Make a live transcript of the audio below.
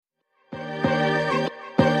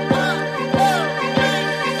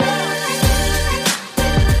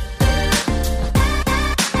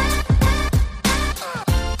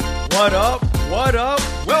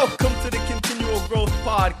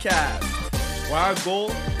podcast, where our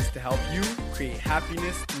goal is to help you create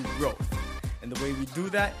happiness through growth. And the way we do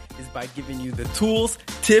that is by giving you the tools,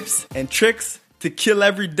 tips, and tricks to kill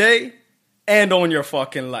every day and own your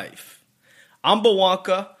fucking life. I'm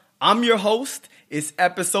Bwanka. I'm your host. It's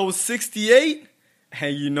episode 68.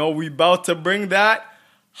 And you know we about to bring that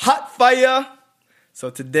hot fire. So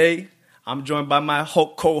today, I'm joined by my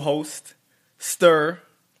co-host, Sturr,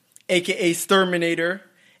 a.k.a. Sturminator,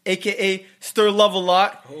 a.k.a. Sturr Love a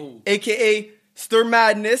Lot, a.k.a. Sturr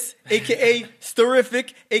Madness, a.k.a.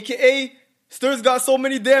 Sturrific, a.k.a. Sturr's got so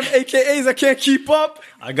many damn a.k.a.s I can't keep up.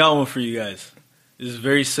 I got one for you guys. This is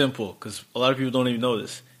very simple because a lot of people don't even know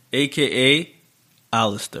this. A.k.a.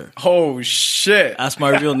 Alistair. Oh, shit. That's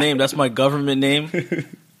my real name. That's my government name.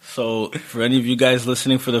 So for any of you guys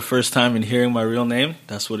listening for the first time and hearing my real name,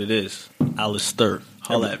 that's what it is. Alistair.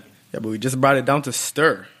 Holla at me. Yeah, but we just brought it down to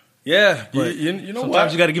Sturr. Yeah, but you know sometimes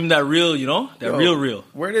what? you got to give him that real, real.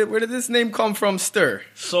 Where did this name come from, Sturr?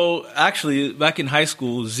 So actually, back in high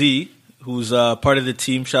school, Z, who's part of the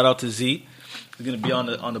team, shout out to Z, he's going to be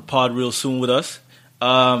on the pod real soon with us.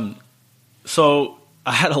 So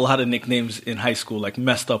I had a lot of nicknames in high school, like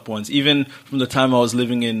messed up ones. Even from the time I was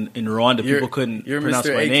living in Rwanda, people couldn't pronounce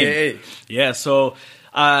Mr. my AKA. name. Yeah, so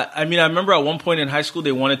I remember at one point in high school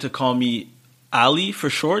they wanted to call me Ali for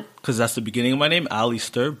short because that's the beginning of my name, Ali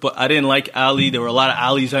Sturr. But I didn't like Ali. There were a lot of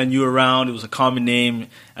Alis I knew around. It was a common name.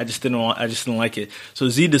 I just didn't like it. So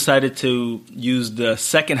Z decided to use the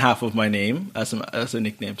second half of my name as a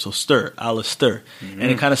nickname. So Sturr, Alistair, and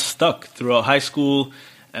it kind of stuck throughout high school.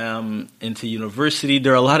 Into university,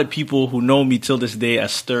 there are a lot of people who know me till this day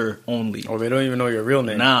as Sturr only. Oh, they don't even know your real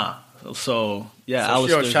name. Nah. So yeah,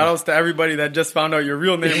 so shout outs to everybody that just found out your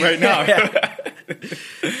real name right now.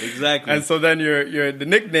 Exactly. And so then the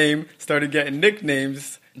nickname started getting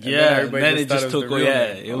nicknames. And then it just took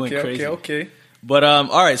it went crazy. Okay. But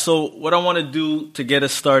all right, so what I want to do to get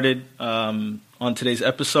us started on today's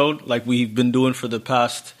episode, like we've been doing for the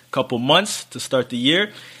past couple months to start the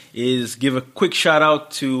year, is give a quick shout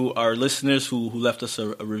out to our listeners who left us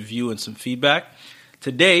a review and some feedback.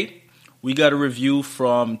 Today, we got a review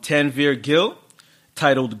from Tanvir Gill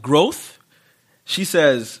titled Growth. She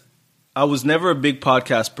says, I was never a big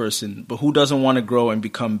podcast person, but who doesn't want to grow and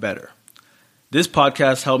become better? This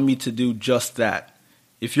podcast helped me to do just that.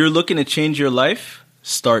 If you're looking to change your life,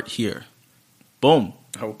 start here. Boom.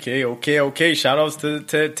 Okay. Shout outs to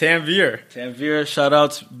Tanvir. Tanvir,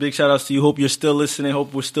 big shout outs to you. Hope you're still listening.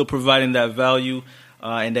 Hope we're still providing that value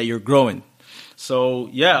and that you're growing. So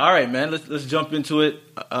yeah, all right, man. Let's jump into it.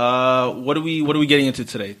 What are we getting into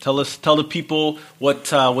today? Tell the people what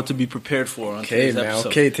to be prepared for on today's episode.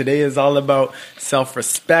 Okay, today is all about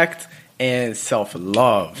self-respect and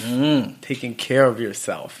self-love. Taking care of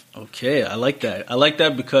yourself. Okay, I like that. I like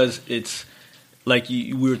that because it's like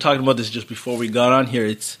we were talking about this just before we got on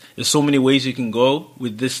here. There's so many ways you can go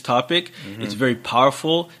with this topic. It's very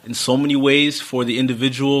powerful in so many ways for the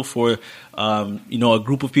individual, for a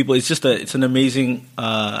group of people. It's an amazing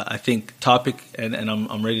I think topic, and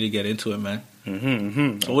I'm ready to get into it, man.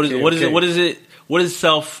 So what is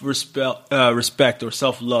self-respect or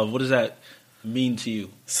self-love? What does that mean to you?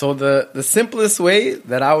 So the simplest way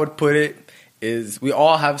that I would put it is we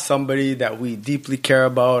all have somebody that we deeply care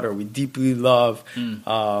about or we deeply love.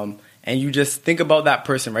 And you just think about that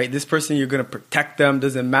person, right? This person, you're going to protect them.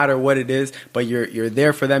 Doesn't matter what it is, but you're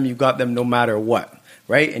there for them. You got them no matter what,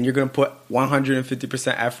 right? And you're going to put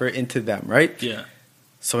 150% effort into them, right? Yeah.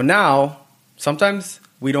 So now, sometimes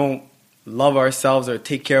we don't love ourselves or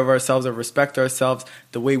take care of ourselves or respect ourselves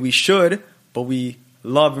the way we should, but we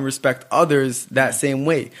love and respect others that same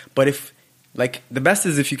way. But the best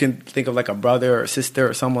is if you can think of like a brother or sister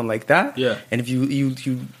or someone like that. Yeah. And if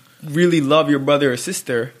you really love your brother or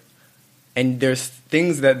sister, and there's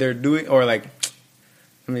things that they're doing, or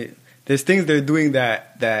there's things they're doing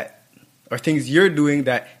that or things you're doing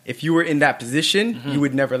that if you were in that position, you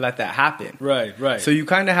would never let that happen. Right. So you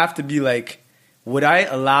kind of have to be like, would I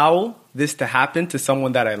allow this to happen to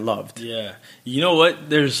someone that I loved? Yeah. You know what?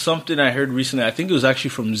 There's something I heard recently. I think it was actually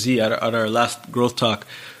from Z at our last growth talk.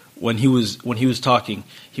 When he was talking,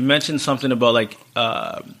 he mentioned something about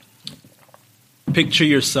picture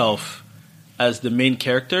yourself as the main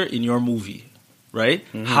character in your movie, right?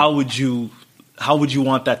 How would you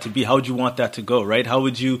want that to be? How would you want that to go, right? How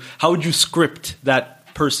would you script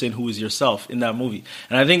that person who is yourself in that movie?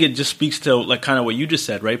 And I think it just speaks to like kind of what you just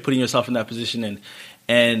said, right? Putting yourself in that position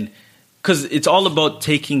and because it's all about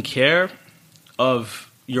taking care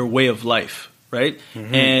of your way of life. Right?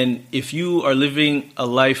 And if you are living a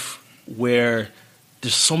life where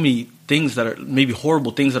there's so many things that are maybe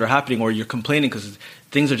horrible things that are happening, or you're complaining because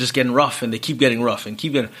things are just getting rough and they keep getting rough and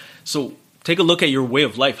keep getting. So take a look at your way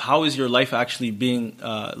of life. How is your life actually being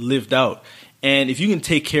lived out? And if you can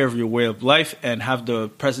take care of your way of life and have the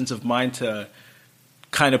presence of mind to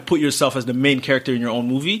kind of put yourself as the main character in your own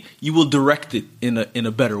movie, you will direct it in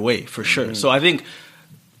a better way, for sure. Mm-hmm. So I think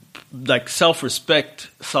like self-respect,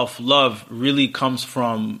 self-love really comes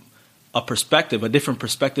from a perspective, a different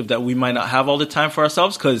perspective that we might not have all the time for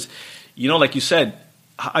ourselves. Because, you know, like you said,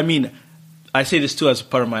 I mean, I say this too as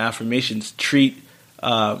part of my affirmations,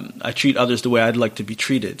 I treat others the way I'd like to be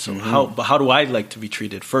treated. So how do I like to be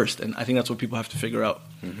treated first? And I think that's what people have to figure out.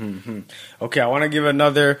 Mm-hmm. Okay, I want to give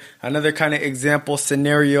another kind of example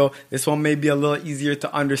scenario. This one may be a little easier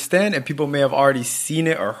to understand, and people may have already seen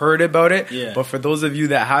it or heard about it. Yeah. But for those of you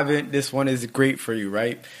that haven't, this one is great for you,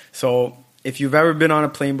 right? So if you've ever been on a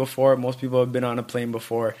plane before, most people have been on a plane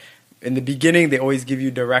before. In the beginning, they always give you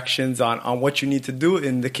directions on what you need to do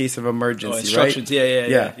in the case of emergency, instructions. Right?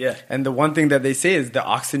 Yeah. And the one thing that they say is the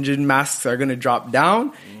oxygen masks are going to drop down.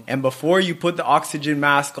 Mm-hmm. And before you put the oxygen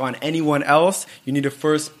mask on anyone else, you need to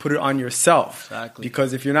first put it on yourself. Exactly.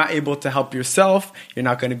 Because if you're not able to help yourself, you're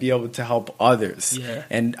not going to be able to help others. Yeah.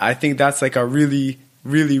 And I think that's like a really,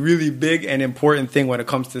 really, really big and important thing when it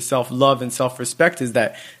comes to self-love and self-respect is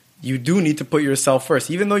that you do need to put yourself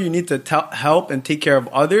first. Even though you need to help and take care of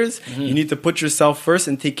others, you need to put yourself first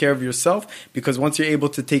and take care of yourself, because once you're able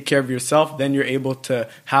to take care of yourself, then you're able to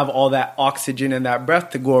have all that oxygen and that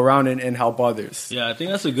breath to go around and help others. Yeah, I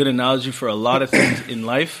think that's a good analogy for a lot of things in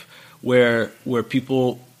life where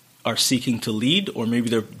people are seeking to lead, or maybe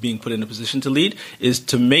they're being put in a position to lead, is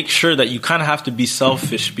to make sure that you kind of have to be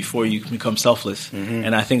selfish before you can become selfless. Mm-hmm.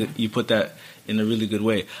 And I think you put that in a really good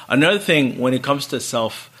way. Another thing when it comes to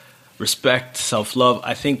self-respect, self-love,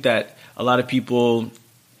 I think that a lot of people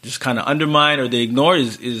just kind of undermine or they ignore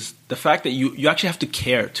is the fact that you actually have to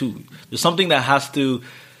care too. There's something that has to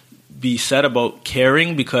be said about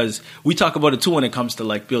caring, because we talk about it too when it comes to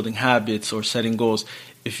like building habits or setting goals.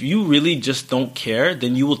 If you really just don't care,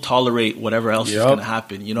 then you will tolerate whatever else is going to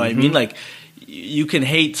happen. You know what I mean? Like you can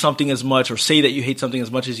hate something as much or say that you hate something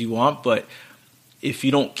as much as you want, but if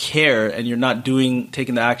you don't care and you're not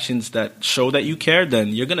taking the actions that show that you care, then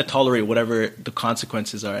you're going to tolerate whatever the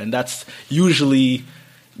consequences are. And that's usually,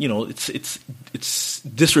 you know, it's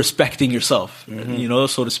disrespecting yourself, you know,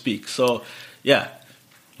 so to speak. So, yeah.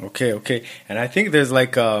 Okay. And I think there's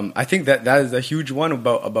like, I think that is a huge one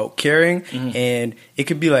about caring. Mm-hmm. And it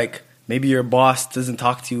could be like, maybe your boss doesn't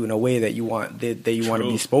talk to you in a way that you want want to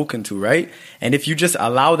be spoken to, right? And if you just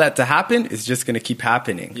allow that to happen, it's just going to keep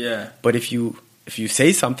happening. Yeah. But if you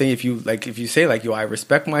say something, if you say like, yo, I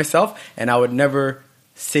respect myself and I would never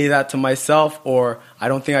say that to myself, or I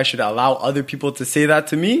don't think I should allow other people to say that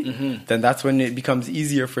to me, then that's when it becomes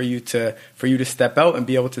easier for you to step out and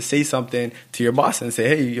be able to say something to your boss and say,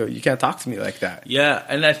 hey, you can't talk to me like that. Yeah,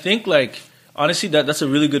 and I think like honestly that's a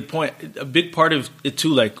really good point. A big part of it too,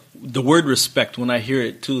 like the word respect, when I hear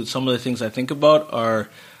it too, some of the things I think about are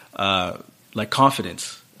like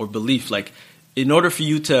confidence or belief. Like in order for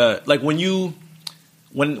you to like when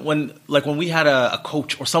we had a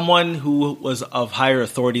coach or someone who was of higher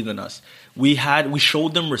authority than us, we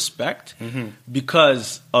showed them respect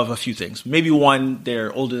because of a few things. Maybe one,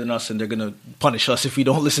 they're older than us and they're going to punish us if we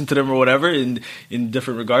don't listen to them or whatever in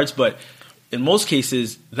different regards. But in most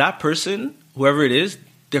cases, that person, whoever it is,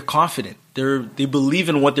 they're confident. They believe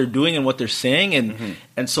in what they're doing and what they're saying.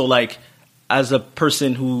 And so like, as a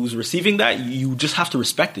person who's receiving that, you just have to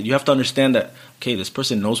respect it. You have to understand that, okay, this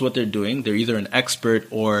person knows what they're doing. They're either an expert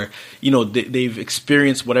or, you know, they've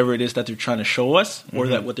experienced whatever it is that they're trying to show us or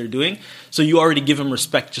that what they're doing. So you already give them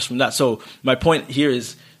respect just from that. So my point here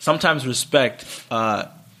is sometimes respect,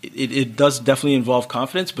 it does definitely involve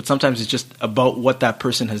confidence, but sometimes it's just about what that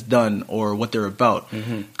person has done or what they're about.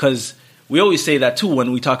 Because we always say that too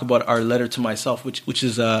when we talk about our letter to myself, which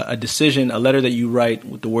is a decision, a letter that you write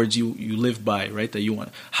with the words you live by, right? That you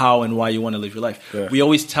want, how and why you want to live your life. Yeah. We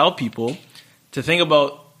always tell people to think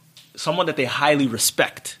about someone that they highly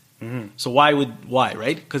respect. So why,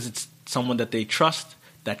 right? Because it's someone that they trust,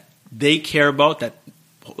 that they care about, that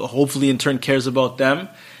hopefully in turn cares about them,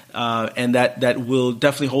 and that will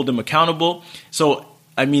definitely hold them accountable. So,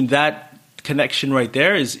 I mean, that connection right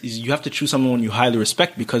there is you have to choose someone you highly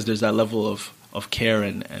respect because there's that level of care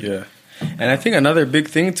and yeah. And I think another big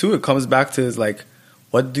thing too, it comes back to is like,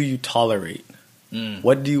 what do you tolerate?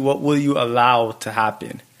 What will you allow to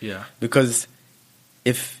happen? Yeah. Because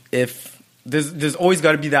if there's always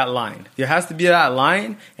got to be that line. There has to be that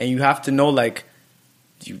line, and you have to know like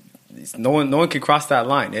no one can cross that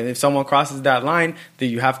line. And if someone crosses that line, then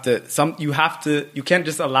you can't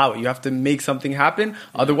just allow it. You have to make something happen.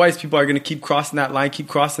 Otherwise, people are going to keep crossing that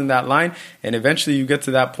line. And eventually you get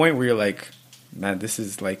to that point where you're like, man, this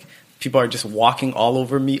is like, people are just walking all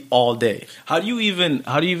over me all day. How do you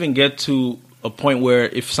even get to a point where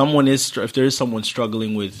if there is someone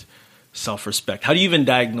struggling with self-respect, how do you even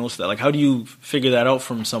diagnose that? Like, how do you figure that out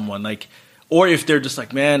from someone? Like, or if they're just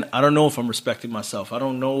like, man, I don't know if I'm respecting myself. I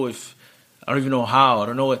don't even know how. I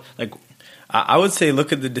don't know what, like. I would say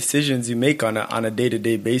look at the decisions you make on a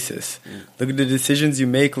day-to-day basis. Look at the decisions you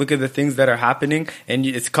make. Look at the things that are happening. And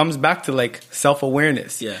it comes back to like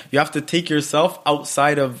self-awareness. Yeah. You have to take yourself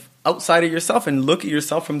outside of yourself and look at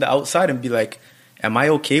yourself from the outside and be like, am I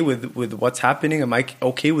okay with what's happening? Am I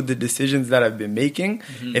okay with the decisions that I've been making?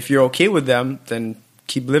 Mm-hmm. If you're okay with them, then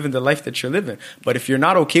keep living the life that you're living. But if you're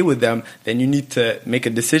not okay with them, then you need to make a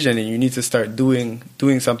decision and you need to start doing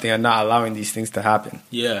something and not allowing these things to happen.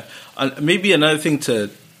 Yeah. Maybe another thing to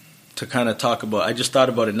kind of talk about, I just thought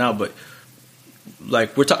about it now, but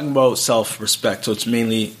like we're talking about self-respect. So it's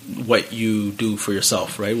mainly what you do for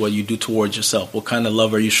yourself, right? What you do towards yourself. What kind of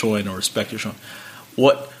love are you showing or respect you're showing?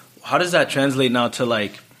 How does that translate now to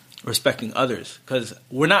like respecting others? Because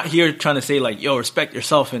we're not here trying to say like, yo, respect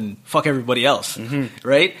yourself and fuck everybody else,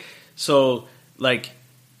 right? So like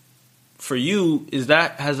for you, has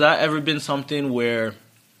that ever been something where,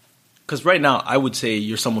 because right now I would say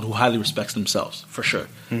you're someone who highly respects themselves, for sure.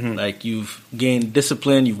 Mm-hmm. Like you've gained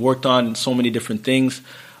discipline, you've worked on so many different things.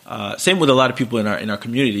 Same with a lot of people in our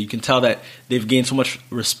community. You can tell that they've gained so much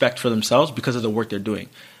respect for themselves because of the work they're doing.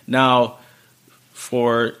 Now,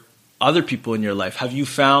 for other people in your life, have you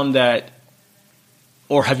found that,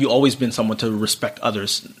 or have you always been someone to respect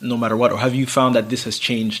others no matter what, or have you found that this has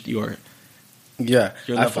changed your level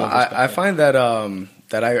of respect? I find that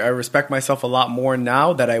I respect myself a lot more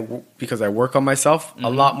now because I work on myself a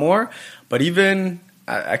lot more. But even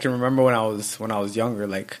I can remember when I was younger,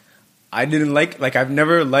 like I didn't like I've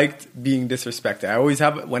never liked being disrespected. I always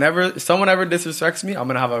have, whenever someone ever disrespects me, I'm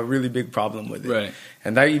gonna have a really big problem with it. Right.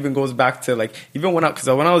 And that even goes back to like even when I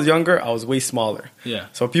was younger, I was way smaller. Yeah.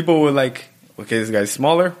 So people were like, okay, this guy's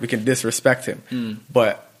smaller, we can disrespect him.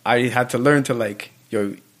 But I had to learn to like,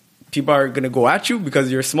 people are gonna go at you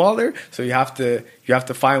because you're smaller. So you have to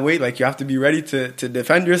find way, like you have to be ready to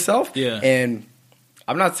defend yourself. Yeah. And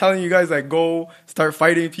I'm not telling you guys like go start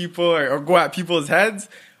fighting people or go at people's heads.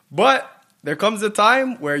 But there comes a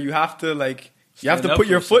time where you have to put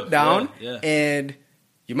your foot down, and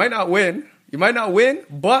you might not win.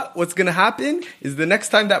 But what's going to happen is the next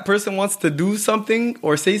time that person wants to do something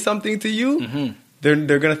or say something to you, they're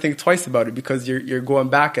going to think twice about it because you're going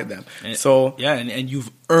back at them. And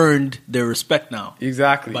you've earned their respect now.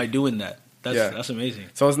 Exactly. By doing that. That's amazing.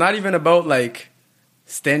 So it's not even about like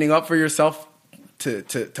standing up for yourself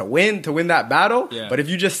to win that battle. Yeah. But if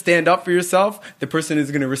you just stand up for yourself, the person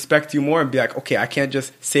is going to respect you more and be like, okay, I can't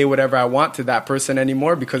just say whatever I want to that person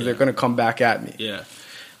anymore because they're going to come back at me. Yeah.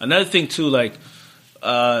 Another thing too, like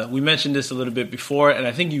we mentioned this a little bit before, and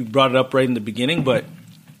I think you brought it up right in the beginning, but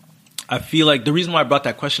I feel like the reason why I brought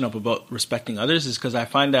that question up about respecting others is because I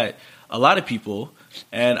find that a lot of people,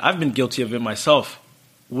 and I've been guilty of it myself,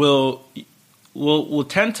 will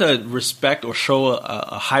tend to respect or show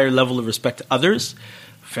a higher level of respect to others,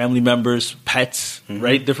 family members, pets,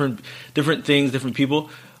 right? Different things, different people,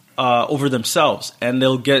 over themselves. And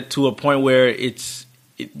they'll get to a point where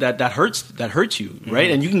that hurts you,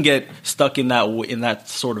 right? And you can get stuck in that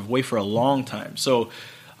sort of way for a long time. So,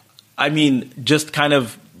 I mean, just kind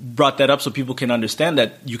of brought that up so people can understand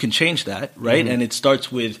that you can change that, right? And it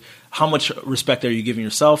starts with how much respect are you giving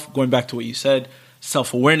yourself? Going back to what you said,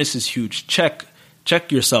 self-awareness is huge. Check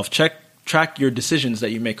yourself. Track your decisions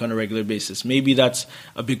that you make on a regular basis. Maybe that's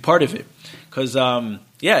a big part of it. Because,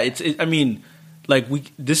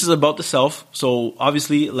 this is about the self. So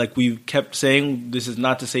obviously, like we kept saying, this is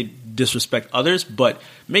not to say disrespect others, but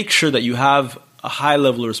make sure that you have a high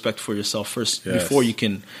level of respect for yourself first before you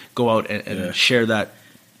can go out and share that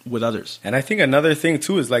with others. And I think another thing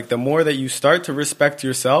too is like the more that you start to respect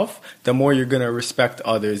yourself, the more you're gonna respect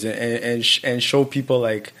others and show people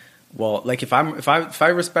like, well, like if I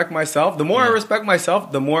respect myself, the more I respect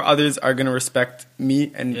myself, the more others are gonna respect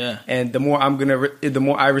me, and the more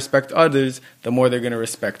I respect others, the more they're gonna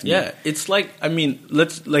respect me. Yeah, it's like, I mean,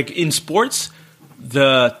 in sports,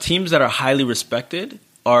 the teams that are highly respected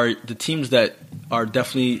are the teams that are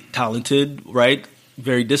definitely talented, right?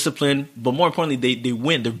 very disciplined, but more importantly, they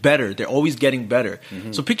win. They're better. They're always getting better.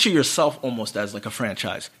 Mm-hmm. So picture yourself almost as like a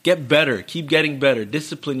franchise. Get better. Keep getting better.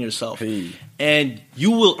 Discipline yourself. Hey. And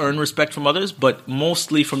you will earn respect from others, but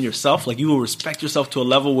mostly from yourself. Like you will respect yourself to a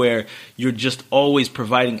level where you're just always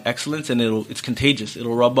providing excellence, and it's contagious.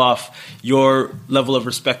 It'll rub off. Your level of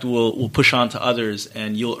respect will push on to others,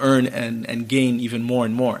 and you'll earn and gain even more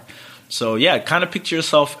and more. So yeah, kind of picture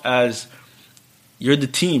yourself as you're the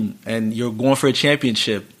team, and you're going for a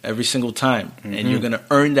championship every single time, and you're going to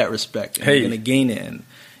earn that respect, and you're going to gain it, and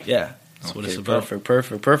yeah, that's what it's about.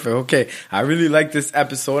 Perfect. Okay, I really like this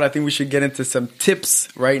episode. I think we should get into some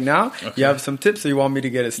tips right now. Okay. You have some tips, or you want me to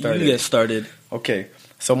get it started? You get started. Okay,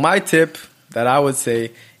 so my tip that I would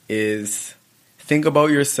say is think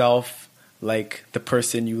about yourself like the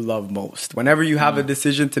person you love most. Whenever you have a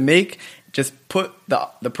decision to make, just put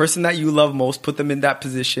the person that you love most, put them in that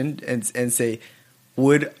position, and say,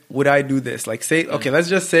 would I do this? Like say, okay, let's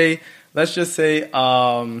just say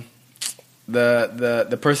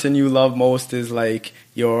the person you love most is like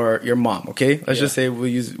your mom. Okay, let's just say we'll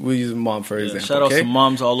use mom for example. Shout out to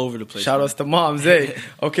moms all over the place. Shout outs to moms, hey.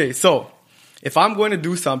 Okay, so if I'm going to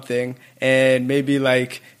do something, and maybe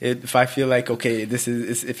like if I feel like, okay, this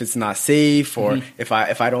is if it's not safe, or if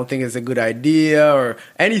I don't think it's a good idea or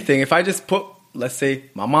anything, if I just put, let's say,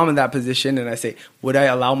 my mom in that position, and I say, would I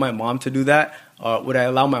allow my mom to do that? Would I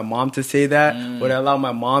allow my mom to say that? Would I allow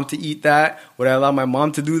my mom to eat that? Would I allow my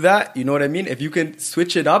mom to do that? You know what I mean? If you can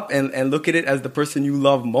switch it up and look at it as the person you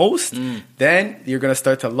love most, then you're going to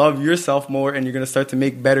start to love yourself more, and you're going to start to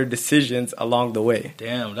make better decisions along the way.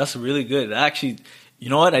 Damn, that's really good. Actually, you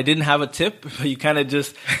know what? I didn't have a tip, but you kind of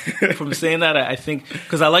just, from saying that, I think,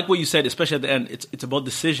 because I like what you said, especially at the end, it's about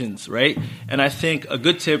decisions, right? And I think a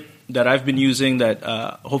good tip that I've been using that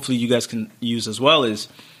hopefully you guys can use as well is,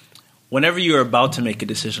 whenever you're about to make a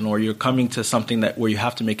decision, or you're coming to something where you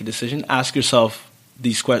have to make a decision, ask yourself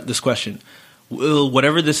this question. Will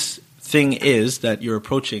whatever this thing is that you're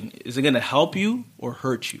approaching, is it going to help you or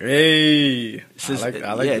hurt you? Hey,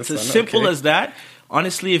 I like it's as simple as that.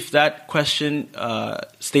 Honestly, if that question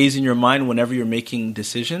stays in your mind whenever you're making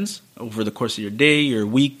decisions over the course of your day, your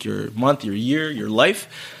week, your month, your year, your life,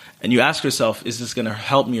 and you ask yourself, is this going to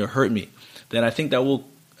help me or hurt me? Then I think that will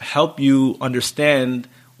help you understand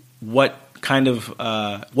what kind of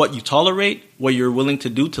what you tolerate, what you're willing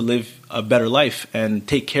to do to live a better life and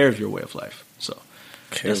take care of your way of life. So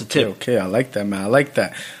that's a tip. Okay, I like that, man. I like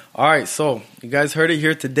that. All right, so you guys heard it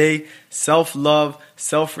here today. Self-love,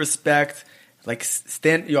 self-respect. Like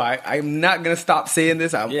I'm not gonna stop saying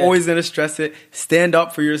this. I'm always gonna stress it. Stand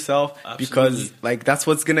up for yourself. Absolutely. Because like that's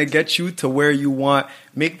what's gonna get you to where you want.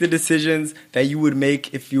 Make the decisions that you would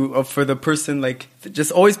make if you for the person. Like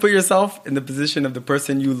just always put yourself in the position of the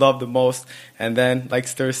person you love the most. And then, like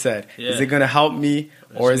Sturr said, is it gonna help me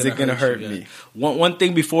or is it gonna hurt me? One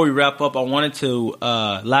thing before we wrap up, I wanted to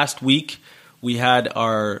last week. We had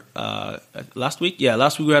our last week we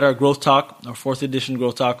had our Growth Talk, our 4th edition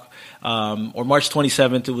Growth Talk, or March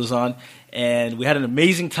 27th it was on, and we had an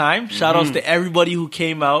amazing time. Shout outs to everybody who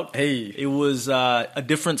came out. Hey, it was a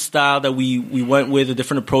different style that we went with, a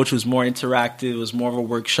different approach. It was more interactive. It was more of a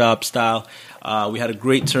workshop style. We had a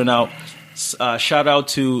great turnout. Shout out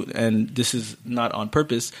to, and this is not on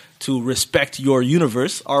purpose, to Respect Your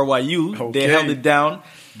Universe, RYU. Okay. They held it down.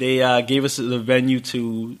 They gave us the venue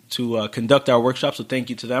to conduct our workshop, so thank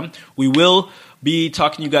you to them. We will be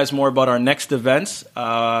talking to you guys more about our next events.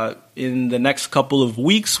 In the next couple of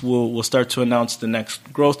weeks, we'll start to announce the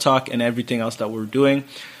next Growth Talk and everything else that we're doing,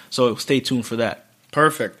 so stay tuned for that.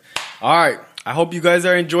 Perfect. All right. I hope you guys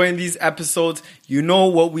are enjoying these episodes. You know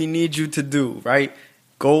what we need you to do, right?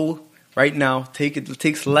 Go right now. It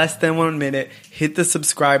takes less than 1 minute. Hit the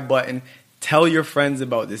subscribe button. Tell your friends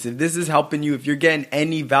about this. If this is helping you, if you're getting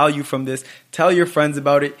any value from this, tell your friends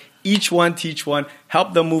about it. Each one, teach one.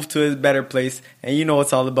 Help them move to a better place. And you know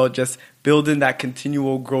it's all about just building that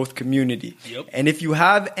continual growth community. Yep. And if you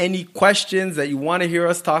have any questions that you want to hear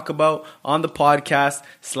us talk about on the podcast,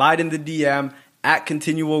 slide in the DM at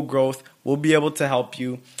Continual Growth. We'll be able to help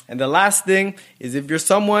you. And the last thing is, if you're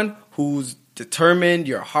someone who's determined,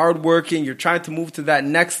 you're hardworking, you're trying to move to that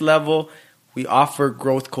next level, we offer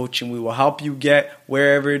growth coaching. We will help you get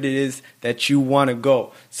wherever it is that you want to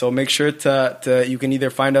go. So make sure to you can either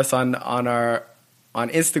find us on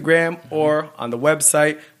Instagram or on the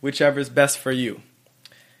website, whichever is best for you.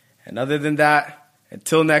 And other than that,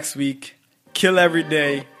 until next week, kill every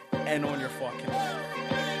day and own your fucking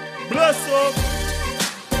life. Bless up.